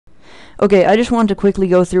Okay, I just wanted to quickly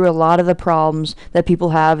go through a lot of the problems that people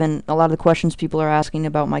have and a lot of the questions people are asking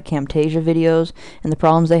about my Camtasia videos and the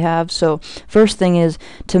problems they have. So first thing is,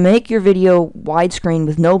 to make your video widescreen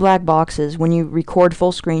with no black boxes when you record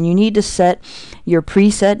full screen, you need to set your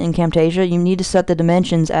preset in Camtasia. You need to set the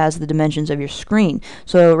dimensions as the dimensions of your screen.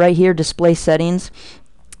 So right here, display settings,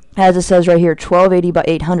 as it says right here, 1280 by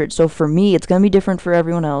 800. So for me, it's going to be different for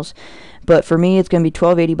everyone else, but for me it's going to be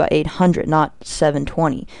 1280 by 800, not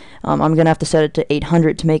 720. I'm going to have to set it to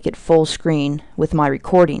 800 to make it full screen with my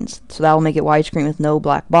recordings. So that will make it widescreen with no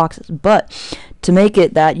black boxes. But to make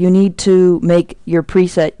it that, you need to make your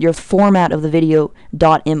preset, your format of the video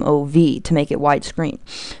 .mov to make it widescreen.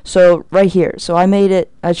 So right here, so I made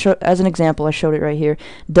it, as an example, I showed it right here,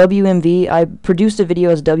 WMV. I produced a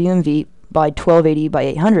video as WMV by 1280 by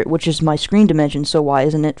 800, which is my screen dimension, so why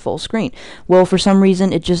isn't it full screen? Well, for some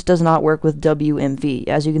reason it just does not work with WMV.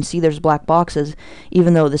 As you can see, there's black boxes,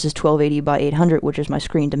 even though this is 1280 by 800, which is my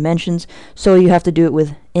screen dimensions, so you have to do it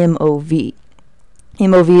with MOV.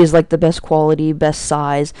 MOV is like the best quality, best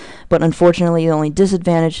size, but unfortunately the only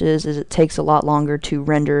disadvantage is it takes a lot longer to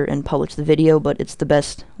render and publish the video, but it's the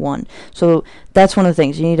best one. So that's one of the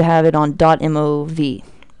things, you need to have it on .mov.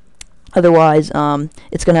 Otherwise,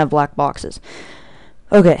 it's going to have black boxes.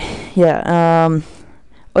 Okay, yeah.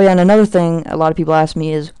 Oh yeah, and another thing a lot of people ask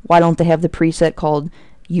me is, why don't they have the preset called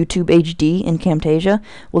YouTube HD in Camtasia?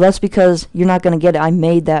 Well, that's because you're not going to get it. I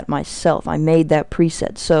made that myself. I made that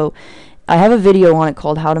preset. So I have a video on it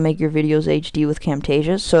called How to Make Your Videos HD with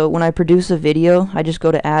Camtasia. So when I produce a video, I just go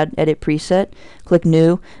to Add, Edit Preset, click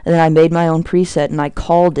New, and then I made my own preset and I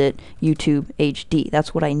called it YouTube HD.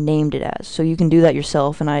 That's what I named it as. So you can do that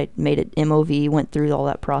yourself, and I made it MOV, went through all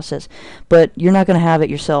that process. But you're not going to have it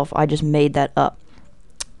yourself. I just made that up.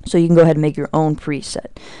 So you can go ahead and make your own preset.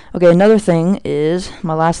 Okay, another thing is,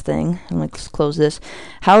 my last thing, and let's close this.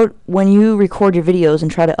 When you record your videos and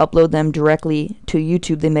try to upload them directly to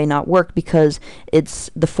YouTube, they may not work because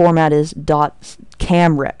the format is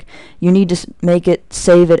 .camrec. You need to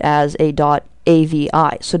save it as a .avi.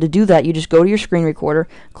 So to do that, you just go to your screen recorder,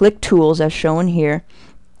 click Tools as shown here.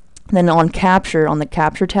 Then on Capture, on the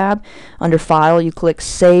Capture tab, under File, you click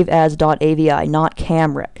Save as .avi, not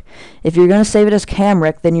camrec. If you're going to save it as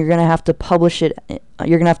camrec, then you're going to have to publish it.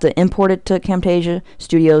 You're going to have to import it to Camtasia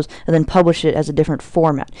Studios and then publish it as a different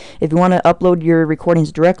format. If you want to upload your recordings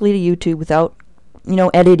directly to YouTube without,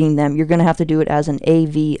 editing them, you're going to have to do it as an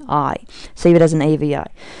AVI. Save it as an AVI.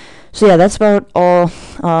 So yeah, that's about all.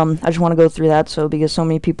 I just want to go through that, because so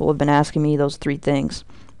many people have been asking me those 3 things.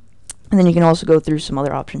 And then you can also go through some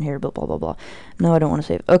other option here, but blah, blah, blah. No, I don't want to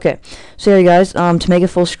save it. Okay, so yeah, guys, to make it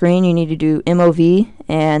full screen, you need to do MOV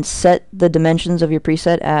and set the dimensions of your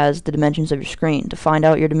preset as the dimensions of your screen. To find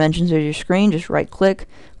out your dimensions of your screen, just right-click,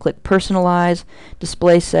 click Personalize,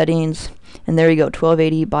 Display Settings, and there you go,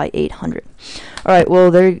 1280 by 800. All right,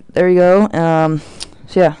 well, there you go.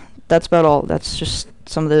 So yeah, that's about all. That's just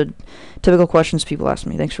some of the typical questions people ask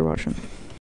me. Thanks for watching.